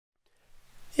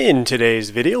In today's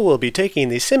video, we'll be taking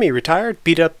the semi-retired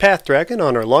beat-up Path Dragon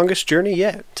on our longest journey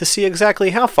yet to see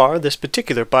exactly how far this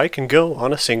particular bike can go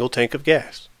on a single tank of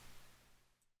gas.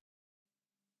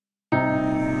 I'm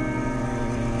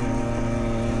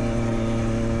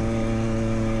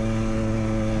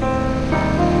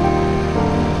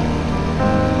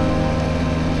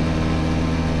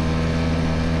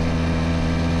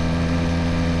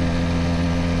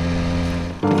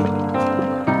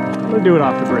gonna do it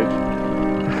off the bridge.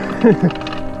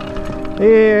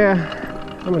 Yeah,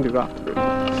 I'm gonna do it off the bridge.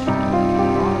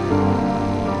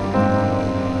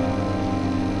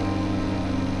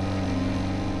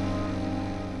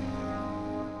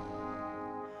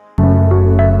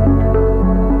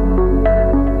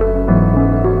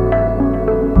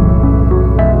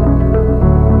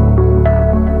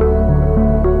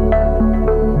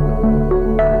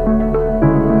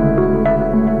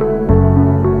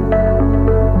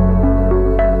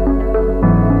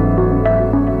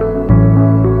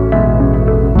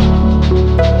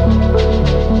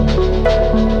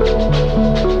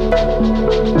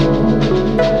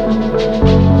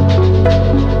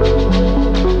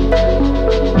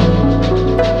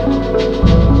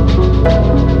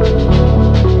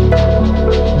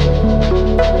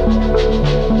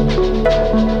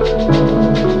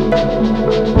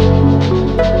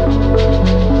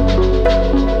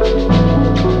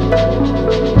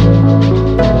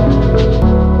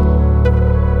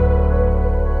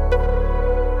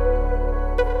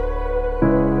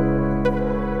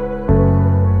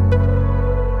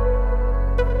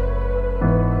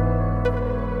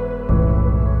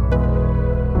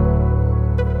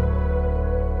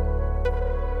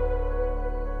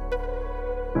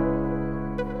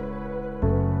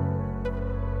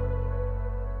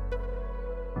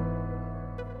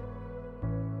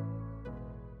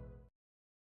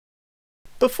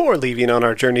 Before leaving on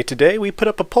our journey today, we put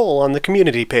up a poll on the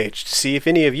community page to see if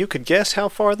any of you could guess how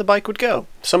far the bike would go.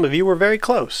 Some of you were very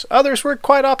close. Others were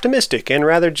quite optimistic and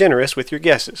rather generous with your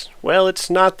guesses. Well, it's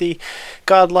not the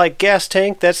godlike gas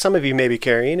tank that some of you may be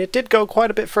carrying. It did go quite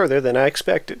a bit further than I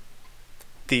expected.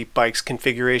 The bike's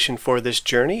configuration for this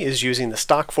journey is using the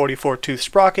stock 44-tooth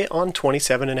sprocket on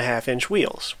 27.5-inch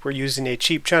wheels. We're using a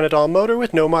cheap China doll motor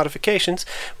with no modifications,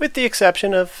 with the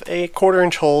exception of a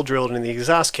 1/4-inch hole drilled in the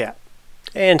exhaust cap.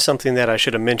 And something that I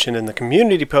should have mentioned in the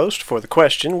community post for the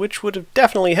question, which would have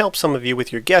definitely helped some of you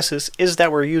with your guesses, is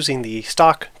that we're using the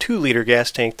stock 2-liter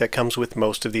gas tank that comes with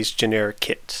most of these generic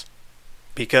kits.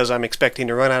 Because I'm expecting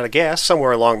to run out of gas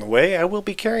somewhere along the way, I will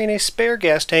be carrying a spare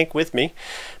gas tank with me,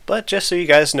 but just so you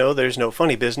guys know there's no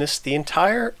funny business, the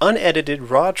entire unedited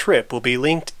raw trip will be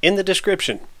linked in the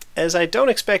description, as I don't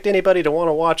expect anybody to want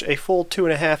to watch a full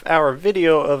 2.5-hour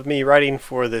video of me riding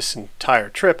for this entire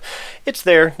trip. It's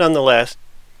there nonetheless.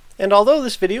 And although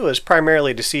this video is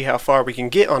primarily to see how far we can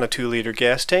get on a 2-liter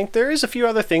gas tank, there is a few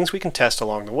other things we can test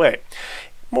along the way.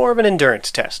 More of an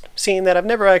endurance test. Seeing that I've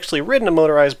never actually ridden a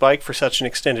motorized bike for such an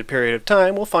extended period of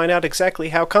time, we'll find out exactly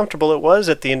how comfortable it was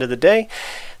at the end of the day,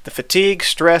 the fatigue,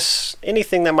 stress,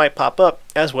 anything that might pop up,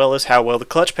 as well as how well the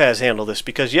clutch pads handle this,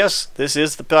 because yes, this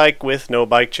is the bike with no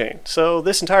bike chain. So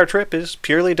this entire trip is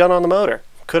purely done on the motor.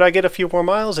 Could I get a few more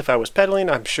miles if I was pedaling?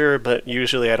 I'm sure, but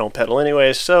usually I don't pedal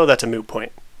anyways, so that's a moot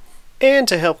point. And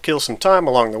to help kill some time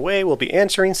along the way, we'll be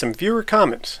answering some viewer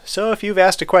comments. So if you've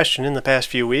asked a question in the past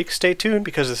few weeks, stay tuned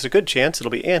because there's a good chance it'll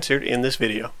be answered in this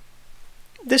video.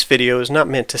 This video is not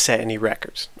meant to set any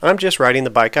records. I'm just riding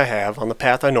the bike I have on the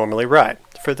path I normally ride.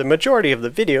 For the majority of the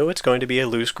video, it's going to be a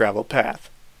loose gravel path.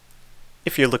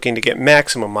 If you're looking to get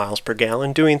maximum miles per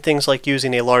gallon, doing things like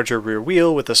using a larger rear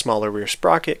wheel with a smaller rear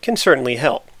sprocket can certainly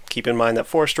help. Keep in mind that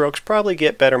 4-strokes probably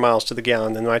get better miles to the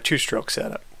gallon than my 2-stroke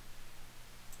setup.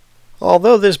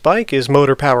 Although this bike is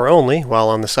motor power only, while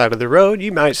on the side of the road,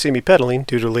 you might see me pedaling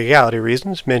due to legality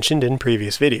reasons mentioned in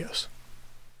previous videos.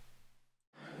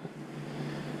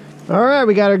 Alright,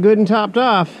 we got her good and topped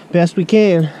off, best we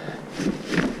can.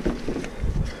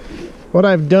 What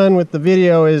I've done with the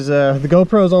video is the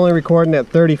GoPro is only recording at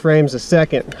 30 frames a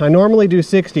second. I normally do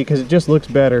 60 because it just looks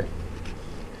better.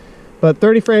 But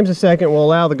 30 frames a second will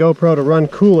allow the GoPro to run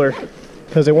cooler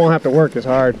because it won't have to work as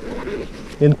hard.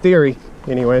 In theory,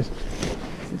 anyways.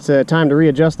 It's time to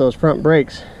readjust those front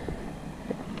brakes.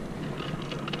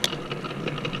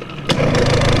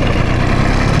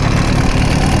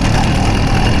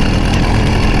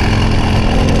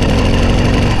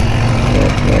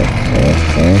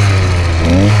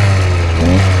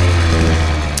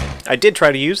 I did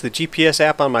try to use the GPS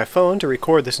app on my phone to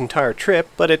record this entire trip,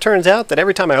 but it turns out that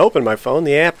every time I open my phone,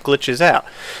 the app glitches out.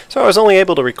 So I was only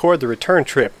able to record the return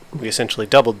trip. We essentially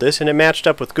doubled this, and it matched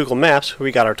up with Google Maps, where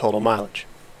we got our total mileage.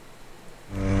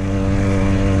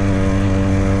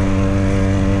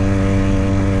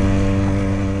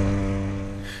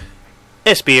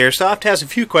 SB Airsoft has a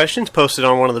few questions posted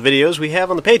on one of the videos we have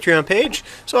on the Patreon page,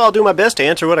 so I'll do my best to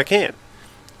answer what I can.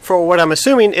 For what I'm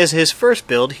assuming is his first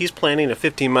build, he's planning a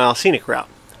 15-mile scenic route.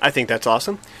 I think that's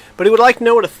awesome, but he would like to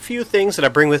know what a few things that I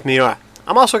bring with me are.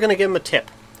 I'm also going to give him a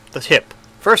tip. The tip.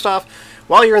 First off,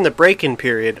 while you're in the break-in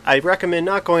period, I recommend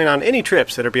not going on any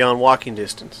trips that are beyond walking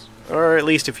distance, or at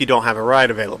least if you don't have a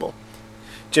ride available.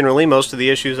 Generally, most of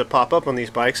the issues that pop up on these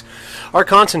bikes are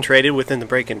concentrated within the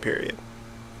break-in period.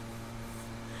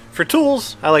 For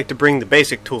tools, I like to bring the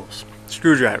basic tools.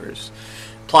 Screwdrivers,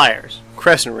 pliers,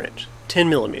 crescent wrench,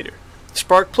 10mm.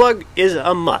 Spark plug is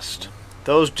a must.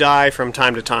 Those die from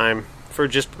time to time for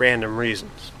just random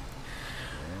reasons.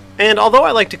 And although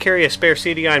I like to carry a spare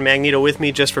CDI magneto with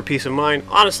me just for peace of mind,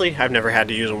 honestly, I've never had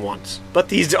to use them once. But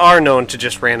these are known to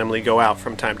just randomly go out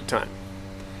from time to time.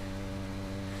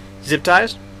 Zip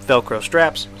ties, Velcro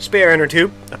straps, spare inner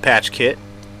tube, a patch kit,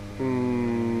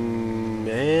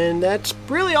 and that's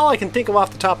really all I can think of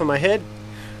off the top of my head.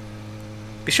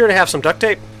 Be sure to have some duct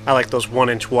tape. I like those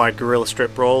 1-inch wide Gorilla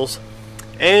Strip rolls.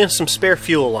 And some spare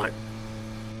fuel line.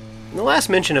 And the last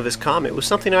mention of his comment was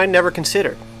something I never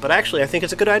considered, but actually I think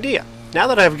it's a good idea. Now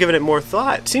that I've given it more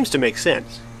thought, it seems to make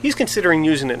sense. He's considering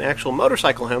using an actual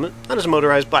motorcycle helmet on his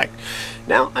motorized bike.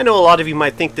 Now, I know a lot of you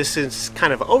might think this is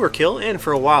kind of overkill, and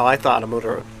for a while I thought a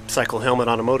motorcycle helmet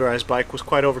on a motorized bike was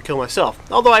quite overkill myself,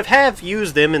 although I have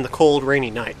used them in the cold,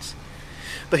 rainy nights.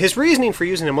 But his reasoning for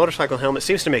using a motorcycle helmet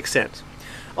seems to make sense.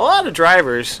 A lot of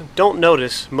drivers don't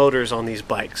notice motors on these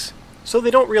bikes, so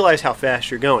they don't realize how fast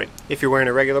you're going. If you're wearing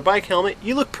a regular bike helmet,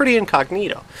 you look pretty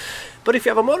incognito. But if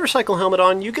you have a motorcycle helmet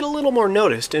on, you get a little more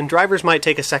noticed, and drivers might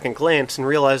take a second glance and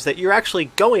realize that you're actually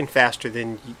going faster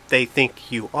than they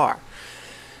think you are.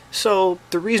 So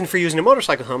the reason for using a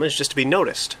motorcycle helmet is just to be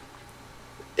noticed.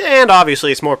 And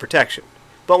obviously it's more protection.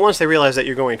 But once they realize that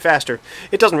you're going faster,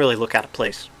 it doesn't really look out of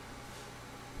place.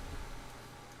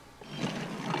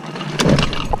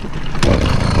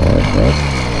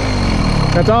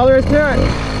 That's all there is to it.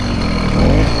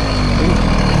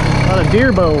 A lot of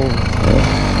deer bones.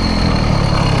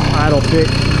 Idle stick.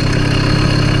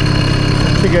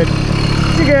 She good.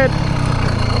 She good.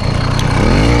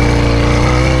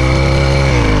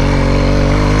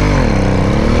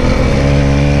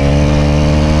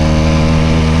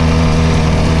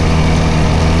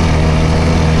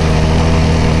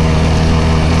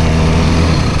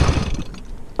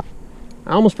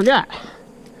 I almost forgot.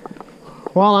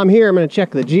 While I'm here, I'm going to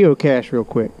check the geocache real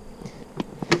quick.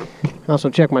 Also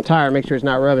check my tire, make sure it's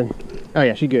not rubbing. Oh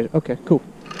yeah, she's good. Okay, cool.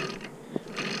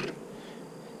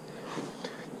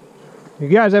 If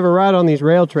you guys ever ride on these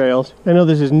rail trails, I know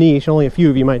this is niche, only a few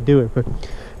of you might do it, but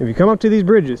if you come up to these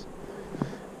bridges,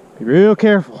 be real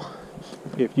careful.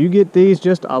 If you get these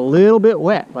just a little bit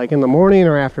wet, like in the morning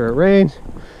or after it rains,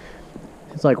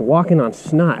 it's like walking on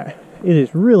snot. It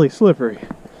is really slippery.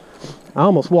 I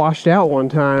almost washed out one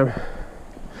time.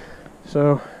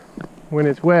 So when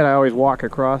it's wet, I always walk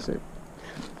across it.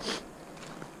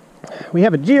 We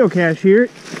have a geocache here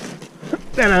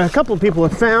that a couple of people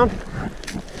have found.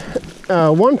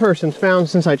 One person's found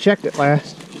since I checked it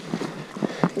last.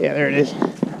 Yeah, there it is.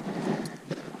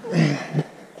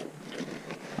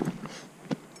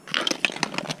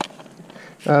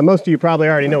 Most of you probably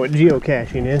already know what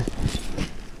geocaching is.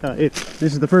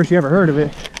 This is the first you ever heard of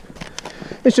it.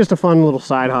 It's just a fun little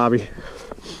side hobby.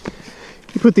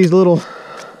 You put these little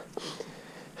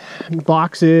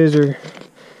boxes or,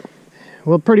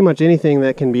 well, pretty much anything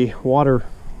that can be water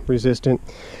resistant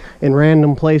in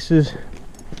random places.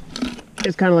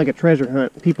 It's kind of like a treasure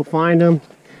hunt. People find them,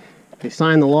 they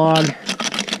sign the log,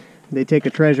 they take a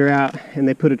treasure out, and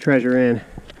they put a treasure in.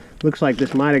 Looks like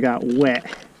this might have got wet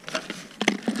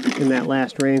in that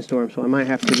last rainstorm, so I might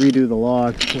have to redo the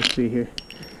log. Let's see here.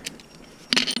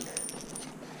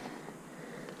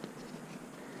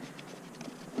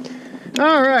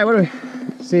 Alright, what do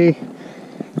we see?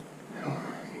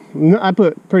 I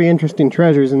put pretty interesting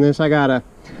treasures in this. I got a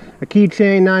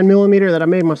keychain 9mm that I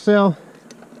made myself.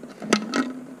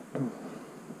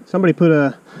 Somebody put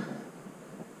a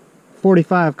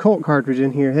 45 Colt cartridge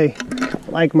in here. Hey,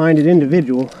 like-minded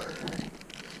individual.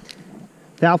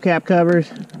 Valve cap covers.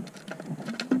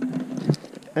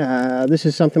 This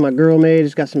is something my girl made.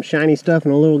 It's got some shiny stuff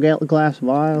in a little glass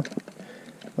vial.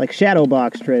 Like shadow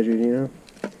box treasures, you know.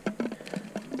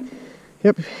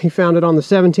 Yep, he found it on the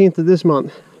 17th of this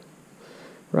month.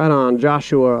 Right on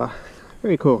Joshua.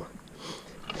 Very cool.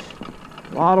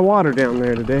 A lot of water down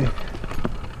there today.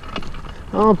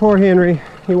 Oh, poor Henry.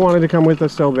 He wanted to come with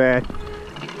us so bad.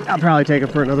 I'll probably take him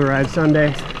for another ride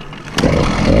Sunday.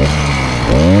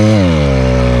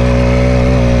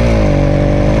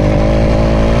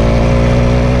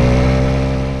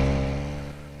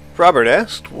 Robert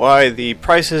asked why the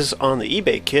prices on the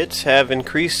eBay kits have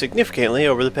increased significantly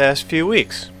over the past few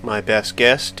weeks. My best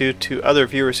guess, due to other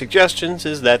viewer suggestions,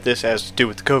 is that this has to do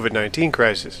with the COVID-19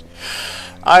 crisis.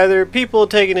 Either people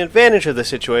taking advantage of the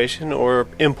situation or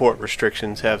import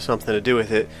restrictions have something to do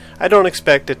with it. I don't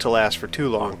expect it to last for too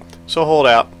long, so hold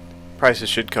out. Prices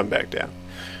should come back down.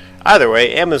 Either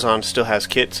way, Amazon still has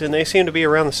kits and they seem to be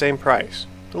around the same price.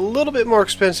 A little bit more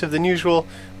expensive than usual,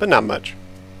 but not much.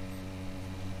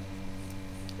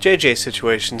 JJ's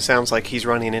situation sounds like he's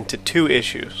running into two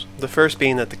issues. The first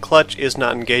being that the clutch is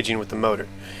not engaging with the motor.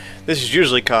 This is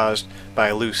usually caused by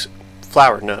a loose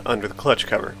flower nut under the clutch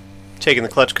cover. Taking the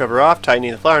clutch cover off, tightening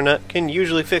the flower nut can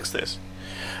usually fix this.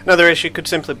 Another issue could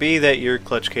simply be that your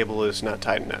clutch cable is not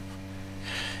tight enough.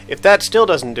 If that still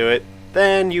doesn't do it,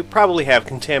 then you probably have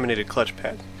contaminated clutch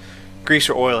pads. Grease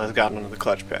or oil has gotten onto the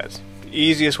clutch pads. The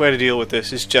easiest way to deal with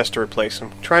this is just to replace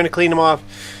them. Trying to clean them off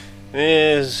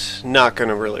is not going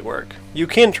to really work. You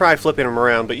can try flipping them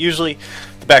around, but usually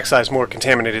the backside is more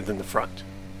contaminated than the front.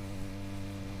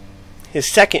 His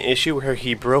second issue, where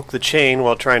he broke the chain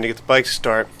while trying to get the bike to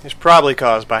start, is probably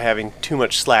caused by having too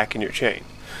much slack in your chain.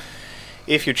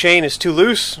 If your chain is too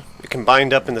loose, it can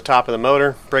bind up in the top of the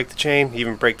motor, break the chain,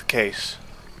 even break the case.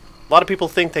 A lot of people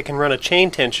think they can run a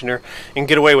chain tensioner and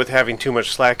get away with having too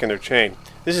much slack in their chain.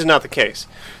 This is not the case.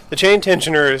 The chain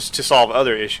tensioner is to solve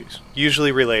other issues,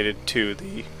 usually related to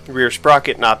the rear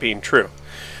sprocket not being true,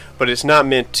 but it's not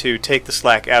meant to take the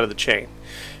slack out of the chain,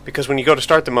 because when you go to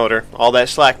start the motor, all that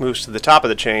slack moves to the top of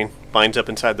the chain, binds up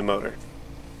inside the motor.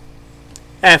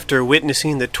 After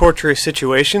witnessing the torturous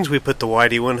situations we put the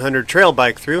YD100 trail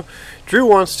bike through, Drew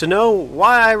wants to know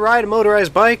why I ride a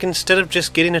motorized bike instead of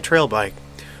just getting a trail bike.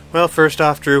 Well, first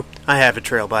off, Drew, I have a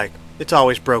trail bike. It's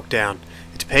always broke down.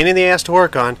 It's a pain in the ass to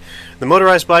work on. The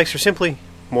motorized bikes are simply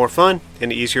more fun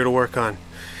and easier to work on.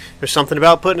 There's something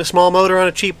about putting a small motor on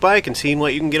a cheap bike and seeing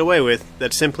what you can get away with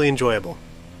that's simply enjoyable.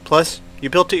 Plus, you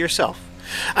built it yourself.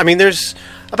 I mean, there's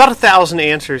about 1,000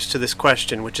 answers to this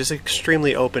question, which is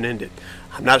extremely open-ended.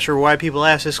 I'm not sure why people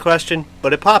ask this question,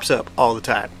 but it pops up all the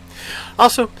time.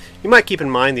 Also, you might keep in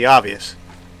mind the obvious.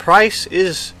 Price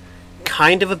is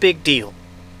kind of a big deal.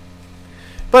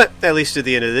 But, at least at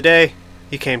the end of the day,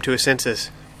 you came to a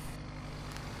senses.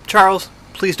 Charles,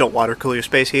 please don't water cool your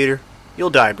space heater. You'll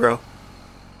die, bro.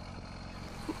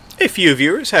 A few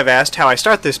viewers have asked how I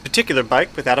start this particular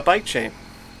bike without a bike chain.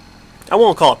 I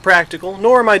won't call it practical,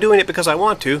 nor am I doing it because I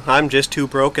want to. I'm just too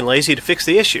broke and lazy to fix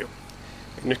the issue.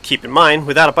 And keep in mind,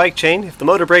 without a bike chain, if the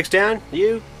motor breaks down,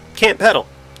 you can't pedal.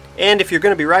 And if you're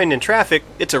going to be riding in traffic,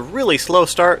 it's a really slow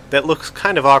start that looks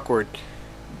kind of awkward.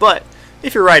 But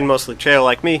if you're riding mostly trail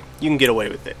like me, you can get away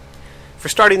with it. For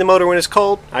starting the motor when it's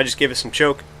cold, I just give it some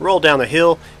choke, roll down the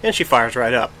hill, and she fires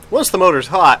right up. Once the motor's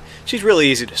hot, she's really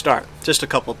easy to start. Just a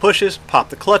couple of pushes, pop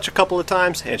the clutch a couple of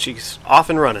times, and she's off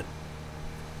and running.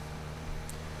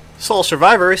 Soul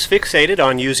Survivor is fixated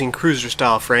on using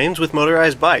cruiser-style frames with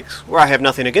motorized bikes. Where I have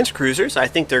nothing against cruisers, I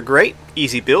think they're great,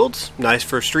 easy builds, nice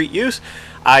for street use.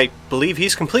 I believe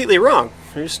he's completely wrong.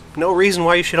 There's no reason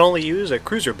why you should only use a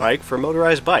cruiser bike for a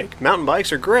motorized bike. Mountain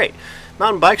bikes are great.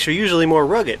 Mountain bikes are usually more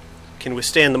rugged, can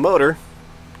withstand the motor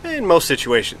in most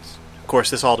situations. Of course,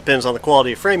 this all depends on the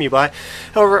quality of frame you buy.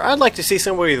 However, I'd like to see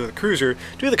somebody with a cruiser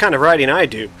do the kind of riding I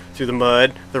do, through the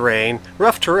mud, the rain,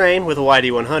 rough terrain with a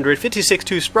YD100,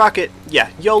 56.2 sprocket. Yeah,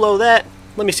 YOLO that.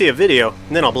 Let me see a video,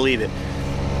 and then I'll believe it.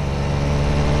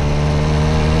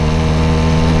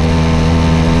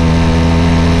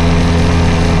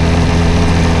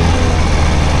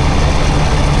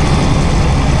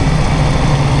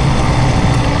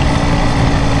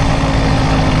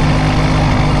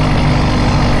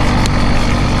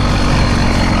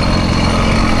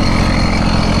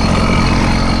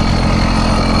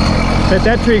 Bet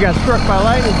that tree got struck by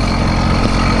lightning.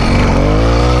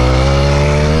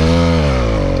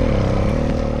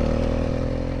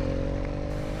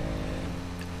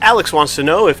 Alex wants to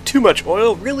know if too much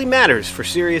oil really matters for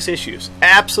serious issues.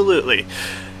 Absolutely.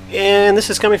 And this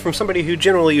is coming from somebody who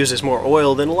generally uses more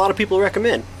oil than a lot of people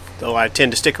recommend. Though I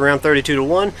tend to stick around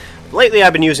 32:1, lately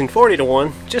I've been using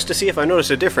 40:1 just to see if I notice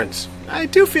a difference. I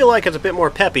do feel like it's a bit more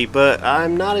peppy, but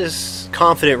I'm not as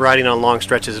confident riding on long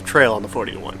stretches of trail on the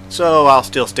 40:1, so I'll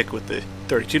still stick with the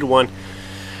 32:1.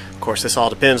 Of course, this all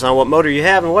depends on what motor you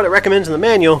have and what it recommends in the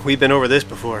manual. We've been over this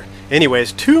before.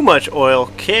 Anyways, too much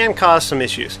oil can cause some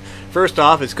issues. First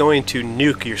off, it's going to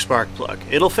nuke your spark plug.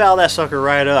 It'll foul that sucker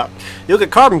right up. You'll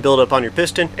get carbon buildup on your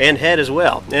piston and head as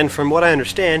well. And from what I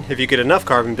understand, if you get enough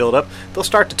carbon buildup, they'll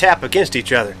start to tap against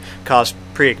each other, cause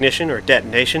pre-ignition or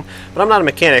detonation. But I'm not a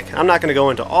mechanic. I'm not going to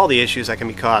go into all the issues that can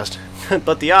be caused.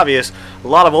 But the obvious, a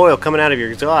lot of oil coming out of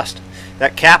your exhaust.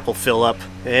 That cap will fill up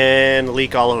and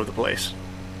leak all over the place.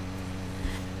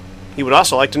 You would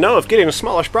also like to know if getting a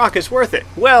smaller sprocket is worth it.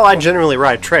 Well, I generally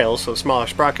ride trails, so smaller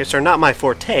sprockets are not my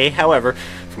forte. However,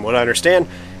 from what I understand,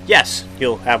 yes,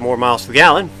 you'll have more miles to the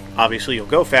gallon. Obviously, you'll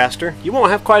go faster. You won't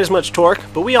have quite as much torque,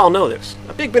 but we all know this.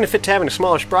 A big benefit to having a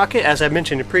smaller sprocket, as I've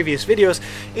mentioned in previous videos,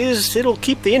 is it'll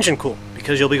keep the engine cool.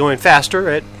 Because you'll be going faster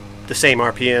at the same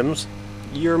RPMs,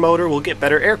 your motor will get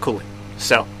better air cooling.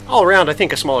 So, all around, I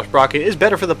think a smaller sprocket is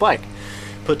better for the bike.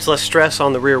 Puts less stress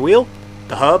on the rear wheel,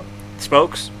 the hub, the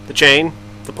spokes, the chain,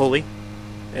 the pulley.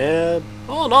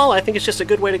 All in all, I think it's just a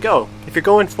good way to go. If you're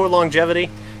going for longevity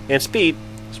and speed,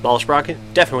 smaller sprocket,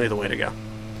 definitely the way to go.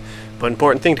 But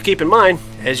important thing to keep in mind,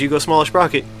 as you go smaller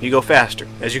sprocket, you go faster.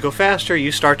 As you go faster,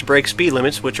 you start to break speed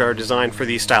limits, which are designed for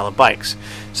these style of bikes.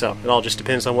 So, it all just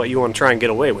depends on what you want to try and get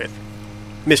away with.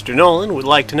 Mr. Nolan would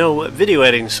like to know what video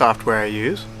editing software I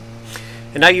use.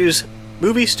 And I use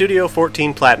Movie Studio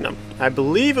 14 Platinum. I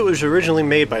believe it was originally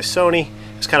made by Sony.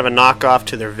 It's kind of a knockoff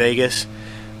to their Vegas.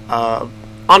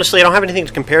 Honestly, I don't have anything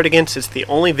to compare it against. It's the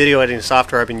only video editing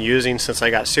software I've been using since I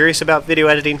got serious about video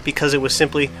editing because it was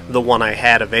simply the one I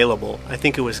had available. I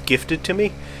think it was gifted to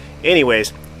me.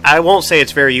 Anyways, I won't say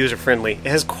it's very user-friendly. It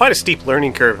has quite a steep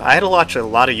learning curve. I had to watch a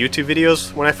lot of YouTube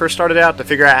videos when I first started out to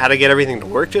figure out how to get everything to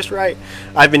work just right.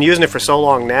 I've been using it for so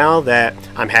long now that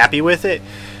I'm happy with it,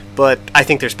 but I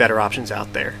think there's better options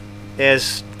out there.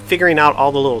 As figuring out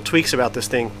all the little tweaks about this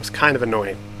thing was kind of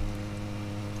annoying.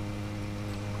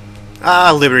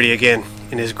 Liberty again,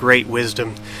 in his great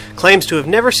wisdom, claims to have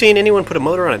never seen anyone put a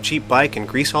motor on a cheap bike and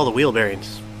grease all the wheel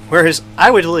bearings. Whereas,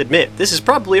 I will admit, this is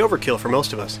probably overkill for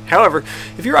most of us. However,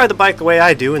 if you ride the bike the way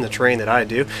I do in the terrain that I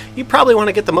do, you probably want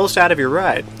to get the most out of your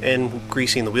ride, and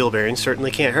greasing the wheel bearings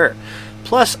certainly can't hurt.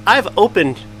 Plus, I've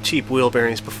opened cheap wheel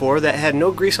bearings before that had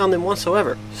no grease on them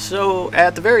whatsoever. So,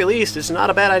 at the very least, it's not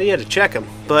a bad idea to check them.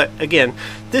 But, again,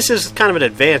 this is kind of an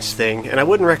advanced thing, and I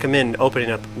wouldn't recommend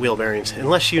opening up wheel bearings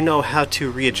unless you know how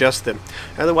to readjust them.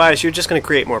 Otherwise, you're just going to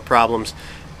create more problems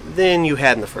than you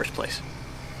had in the first place.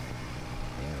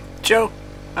 Joe,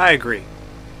 I agree.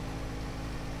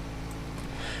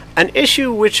 An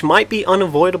issue which might be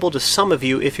unavoidable to some of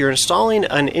you if you're installing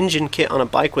an engine kit on a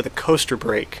bike with a coaster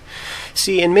brake.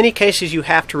 See, in many cases you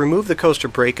have to remove the coaster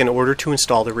brake in order to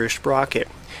install the rear sprocket.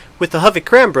 With the Hovey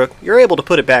Cranbrook, you're able to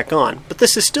put it back on, but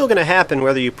this is still going to happen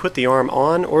whether you put the arm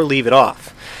on or leave it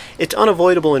off. It's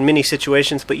unavoidable in many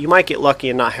situations, but you might get lucky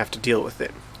and not have to deal with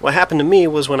it. What happened to me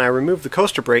was when I removed the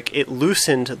coaster brake, it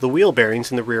loosened the wheel bearings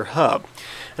in the rear hub.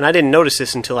 And I didn't notice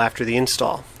this until after the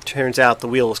install. Turns out the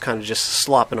wheel was kind of just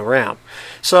slopping around.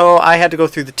 So I had to go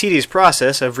through the tedious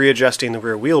process of readjusting the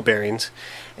rear wheel bearings,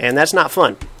 and that's not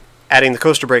fun. Adding the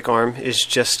coaster brake arm is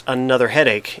just another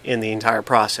headache in the entire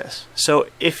process. So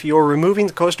if you're removing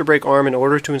the coaster brake arm in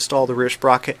order to install the rear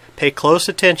sprocket, pay close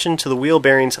attention to the wheel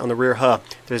bearings on the rear hub.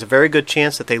 There's a very good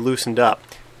chance that they loosened up.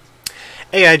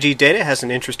 AIG Data has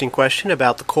an interesting question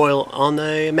about the coil on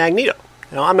the magneto.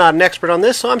 Now, I'm not an expert on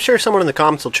this, so I'm sure someone in the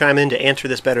comments will chime in to answer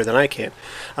this better than I can.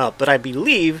 But I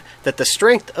believe that the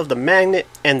strength of the magnet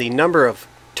and the number of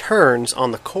turns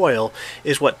on the coil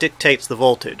is what dictates the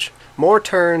voltage. More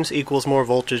turns equals more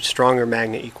voltage, stronger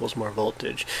magnet equals more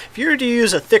voltage. If you were to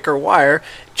use a thicker wire,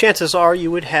 chances are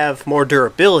you would have more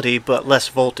durability but less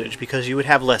voltage because you would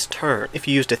have less turn. If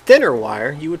you used a thinner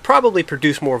wire, you would probably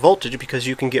produce more voltage because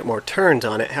you can get more turns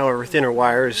on it. However, thinner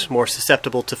wire is more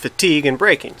susceptible to fatigue and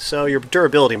breaking, so your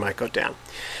durability might go down.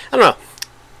 I don't know.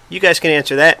 You guys can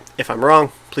answer that. If I'm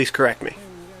wrong, please correct me.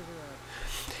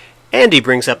 Andy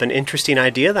brings up an interesting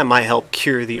idea that might help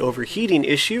cure the overheating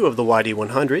issue of the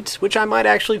YD100s, which I might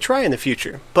actually try in the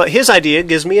future. But his idea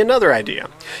gives me another idea.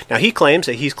 Now he claims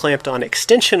that he's clamped on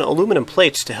extension aluminum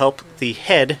plates to help the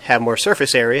head have more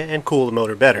surface area and cool the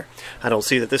motor better. I don't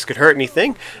see that this could hurt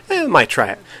anything. I might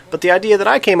try it. But the idea that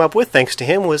I came up with, thanks to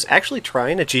him, was actually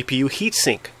trying a GPU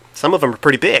heatsink. Some of them are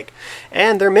pretty big,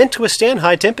 and they're meant to withstand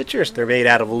high temperatures. They're made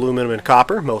out of aluminum and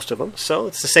copper, most of them, so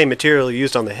it's the same material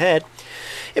used on the head.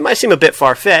 It might seem a bit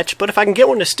far-fetched, but if I can get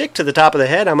one to stick to the top of the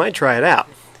head, I might try it out,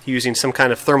 using some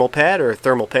kind of thermal pad or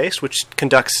thermal paste, which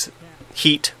conducts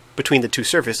heat between the two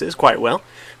surfaces quite well.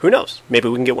 Who knows? Maybe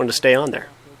we can get one to stay on there.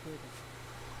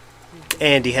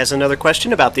 Andy has another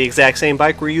question about the exact same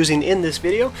bike we're using in this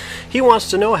video. He wants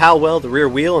to know how well the rear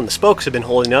wheel and the spokes have been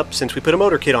holding up since we put a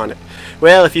motor kit on it.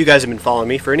 Well, if you guys have been following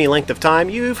me for any length of time,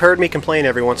 you've heard me complain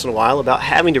every once in a while about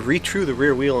having to retrue the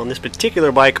rear wheel on this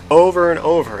particular bike over and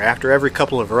over after every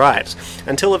couple of rides,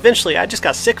 until eventually I just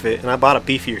got sick of it and I bought a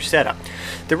beefier setup.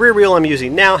 The rear wheel I'm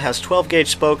using now has 12 gauge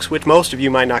spokes, which most of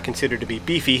you might not consider to be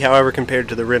beefy. However, compared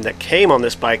to the rim that came on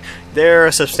this bike, they're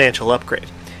a substantial upgrade.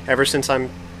 Ever since I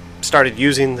started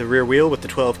using the rear wheel with the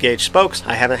 12 gauge spokes,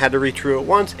 I haven't had to retrue it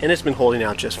once, and it's been holding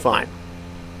out just fine.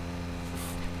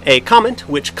 A comment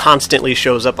which constantly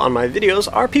shows up on my videos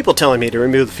are people telling me to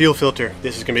remove the fuel filter.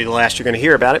 This is going to be the last you're going to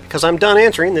hear about it because I'm done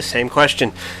answering this same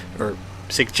question, or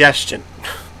suggestion.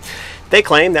 They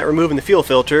claim that removing the fuel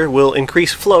filter will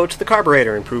increase flow to the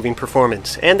carburetor, improving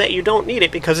performance, and that you don't need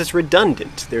it because it's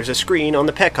redundant. There's a screen on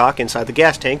the petcock inside the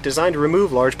gas tank designed to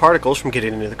remove large particles from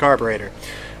getting into the carburetor.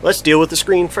 Let's deal with the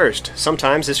screen first.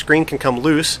 Sometimes this screen can come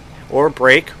loose, or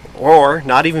break, or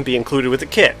not even be included with the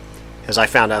kit. As I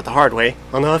found out the hard way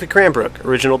on the Huffy Cranbrook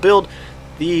original build,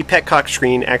 the petcock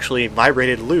screen actually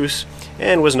vibrated loose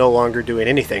and was no longer doing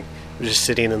anything. It was just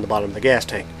sitting in the bottom of the gas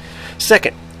tank.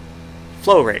 Second,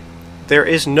 flow rate. There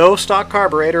is no stock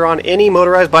carburetor on any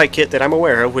motorized bike kit that I'm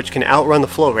aware of which can outrun the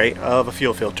flow rate of a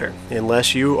fuel filter.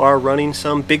 Unless you are running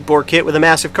some big bore kit with a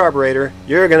massive carburetor,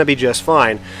 you're going to be just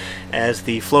fine, as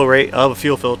the flow rate of a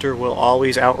fuel filter will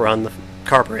always outrun the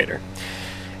carburetor.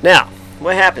 Now,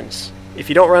 what happens if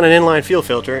you don't run an inline fuel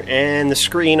filter and the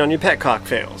screen on your petcock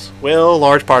fails? Well,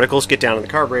 large particles get down in the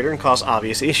carburetor and cause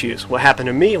obvious issues. What happened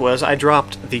to me was I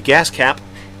dropped the gas cap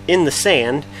in the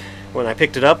sand. When I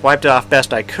picked it up, wiped it off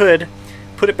best I could,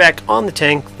 put it back on the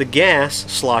tank, the gas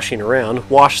sloshing around,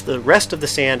 washed the rest of the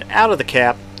sand out of the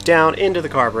cap, down into the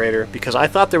carburetor, because I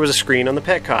thought there was a screen on the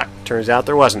petcock. Turns out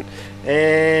there wasn't.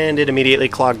 And it immediately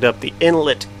clogged up the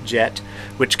inlet jet,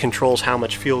 which controls how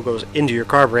much fuel goes into your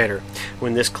carburetor.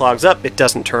 When this clogs up, it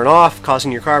doesn't turn off,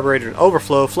 causing your carburetor to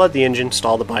overflow, flood the engine,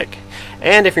 stall the bike.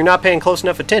 And if you're not paying close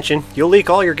enough attention, you'll leak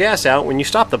all your gas out when you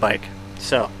stop the bike.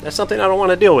 So, that's something I don't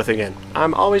want to deal with again.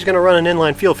 I'm always going to run an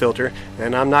inline fuel filter,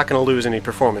 and I'm not going to lose any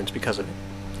performance because of it.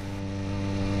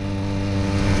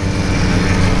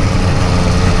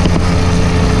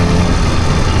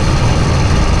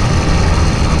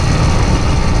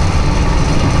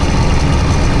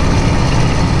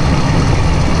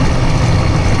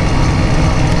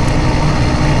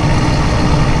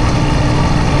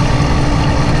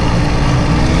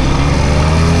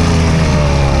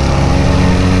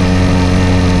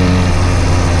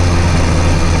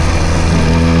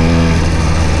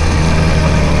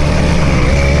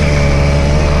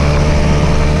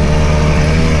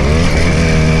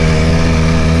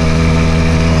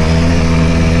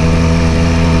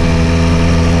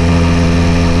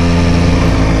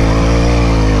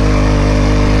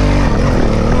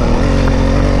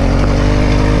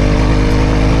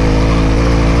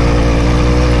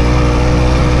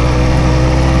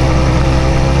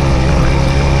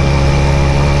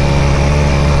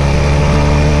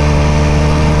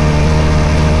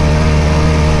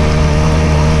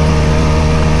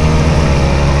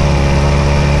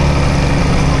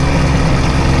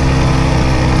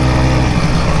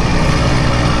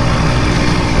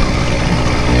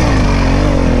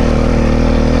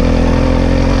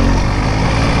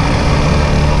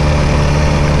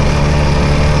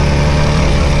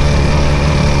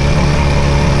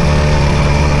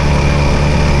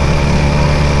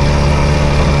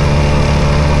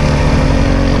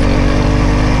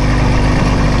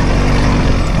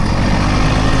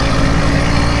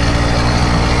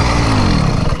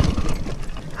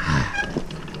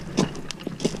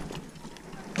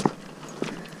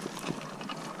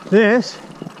 This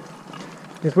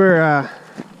is where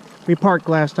we parked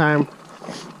last time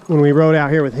when we rode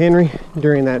out here with Henry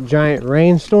during that giant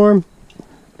rainstorm.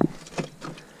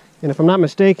 And if I'm not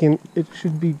mistaken, it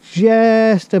should be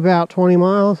just about 20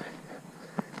 miles.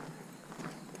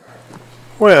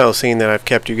 Well, seeing that I've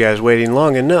kept you guys waiting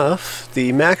long enough,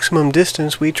 the maximum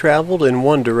distance we traveled in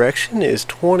one direction is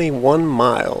 21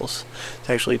 miles. It's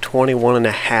actually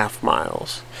 21.5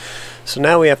 miles. So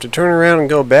now we have to turn around and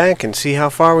go back and see how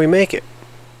far we make it.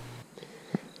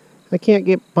 I can't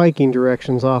get biking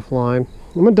directions offline.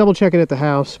 I'm going to double check it at the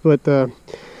house, but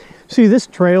see, this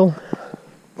trail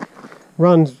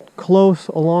runs close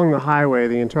along the highway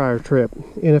the entire trip.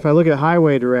 And if I look at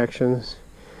highway directions,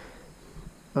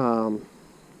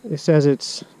 it says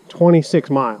it's 26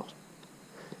 miles.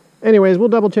 Anyways, we'll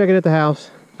double check it at the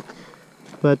house.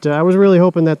 But I was really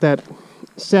hoping that that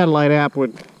satellite app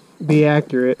would be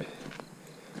accurate.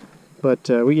 But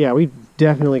yeah, we've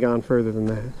definitely gone further than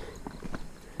that.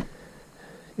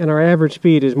 and our average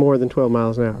speed is more than 12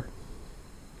 miles an hour.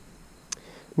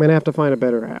 I'm going to have to find a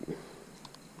better app.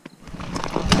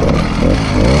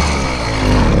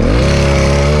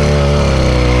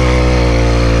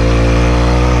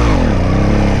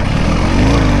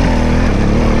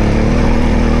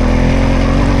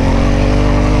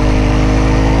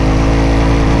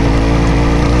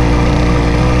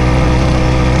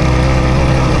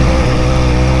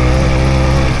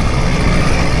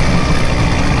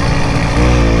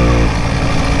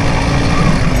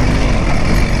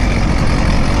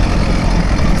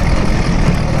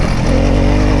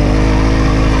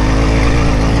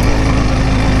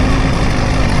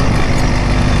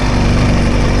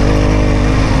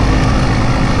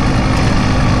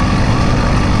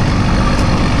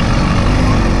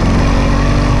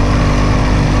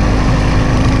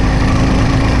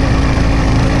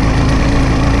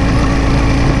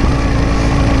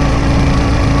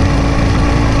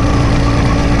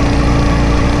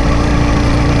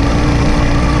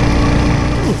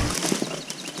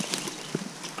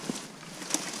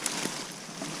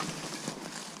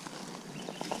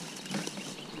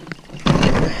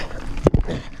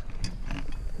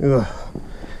 Ugh.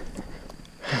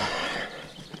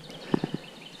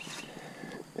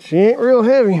 She ain't real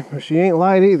heavy, but she ain't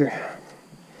light either.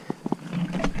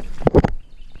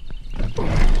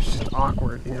 It's just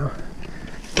awkward, you know.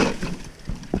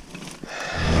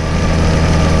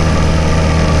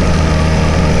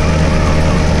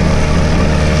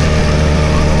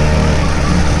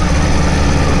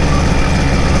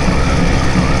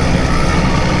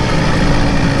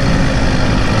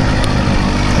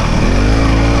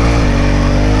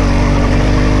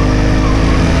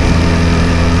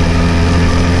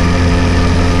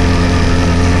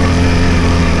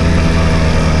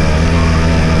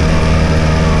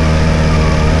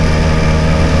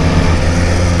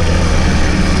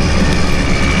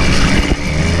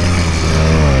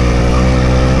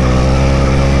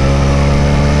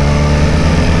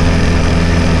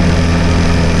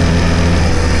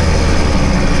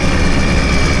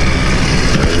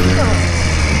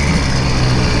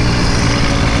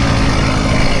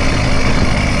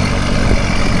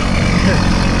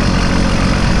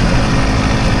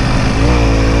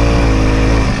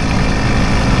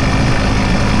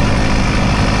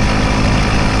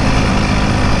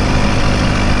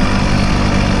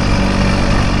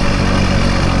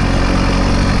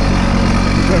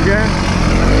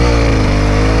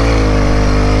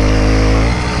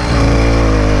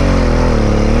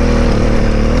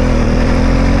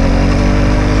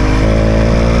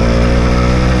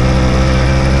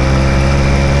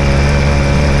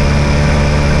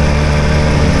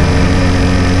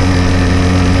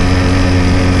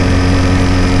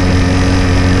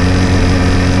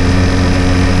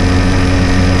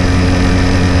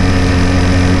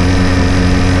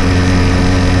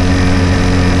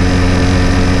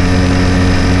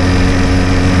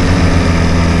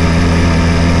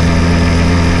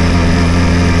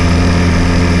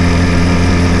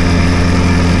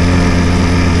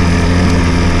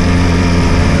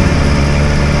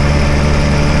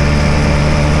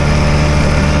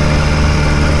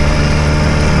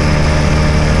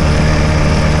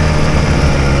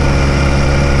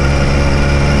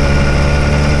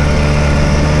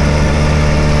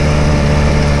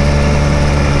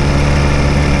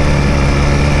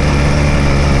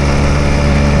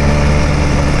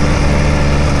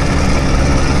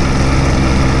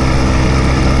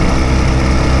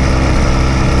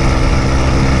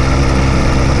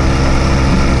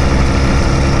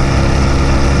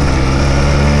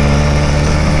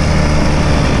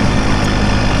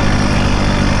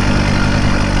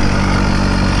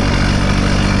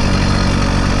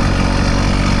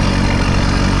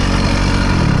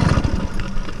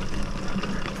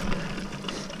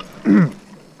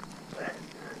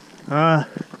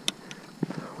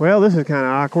 Well, this is kind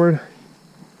of awkward.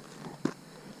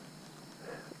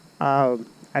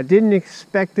 I didn't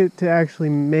expect it to actually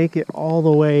make it all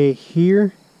the way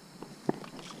here.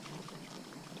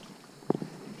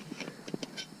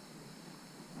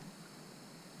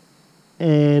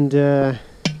 And I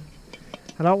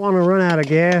don't want to run out of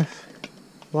gas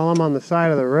while I'm on the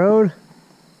side of the road.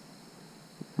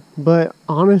 But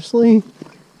honestly,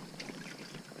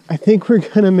 I think we're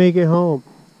gonna make it home.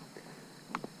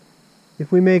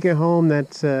 If we make it home,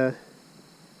 that's at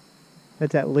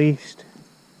least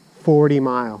 40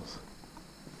 miles.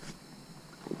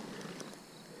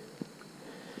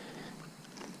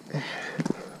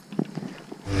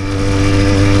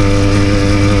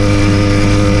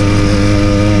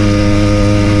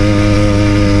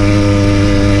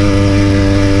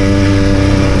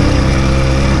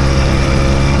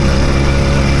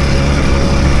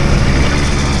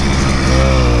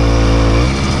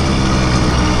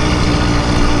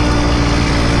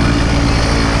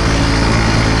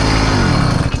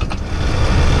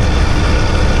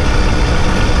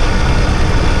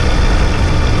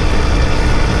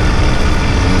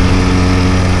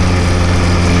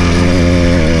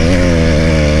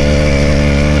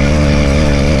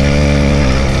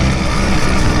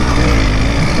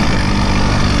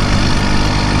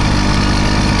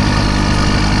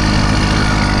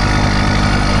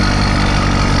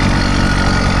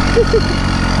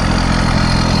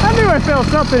 I knew I felt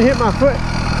something hit my foot.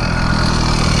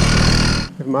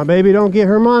 If my baby don't get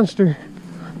her monster,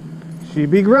 she'd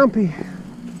be grumpy.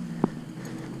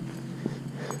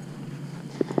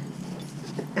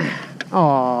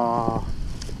 Aww.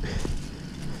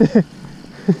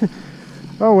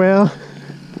 Oh well.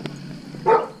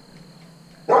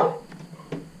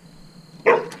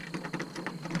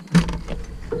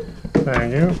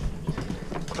 Thank you.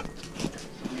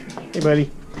 Hey,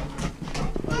 buddy.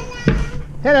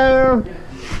 Hello.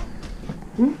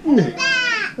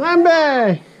 I'm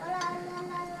back.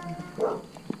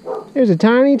 There's a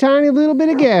tiny, tiny little bit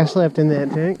of gas left in that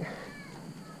tank.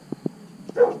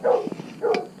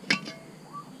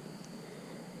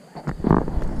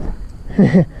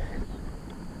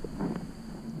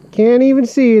 Can't even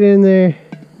see it in there.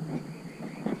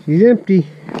 She's empty,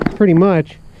 pretty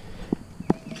much.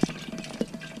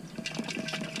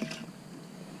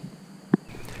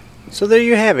 So there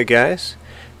you have it, guys.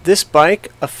 This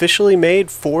bike officially made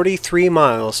 43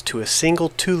 miles to a single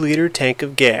 2-liter tank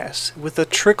of gas. With a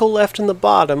trickle left in the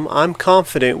bottom, I'm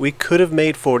confident we could have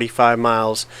made 45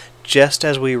 miles just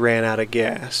as we ran out of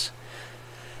gas.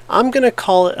 I'm going to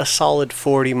call it a solid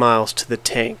 40 miles to the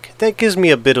tank. That gives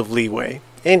me a bit of leeway.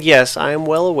 And yes, I am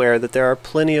well aware that there are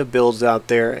plenty of builds out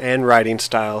there and riding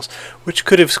styles which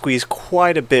could have squeezed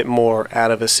quite a bit more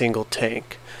out of a single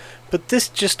tank. But this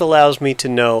just allows me to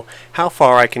know how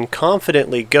far I can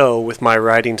confidently go with my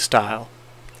riding style.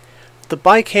 The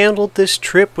bike handled this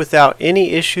trip without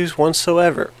any issues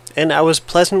whatsoever, and I was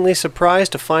pleasantly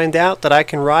surprised to find out that I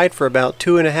can ride for about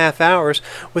 2.5 hours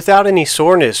without any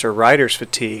soreness or rider's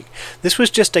fatigue. This was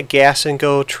just a gas and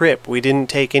go trip. We didn't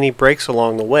take any breaks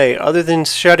along the way. Other than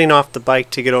shutting off the bike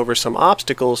to get over some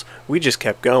obstacles, we just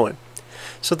kept going.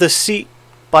 So the seat,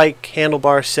 bike,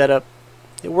 handlebar setup,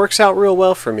 it works out real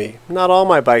well for me. Not all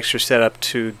my bikes are set up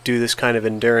to do this kind of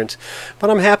endurance, but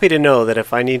I'm happy to know that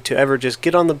if I need to ever just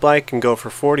get on the bike and go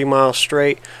for 40 miles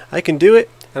straight, I can do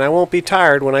it and I won't be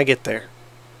tired when I get there.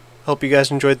 Hope you guys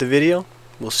enjoyed the video.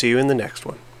 We'll see you in the next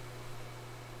one.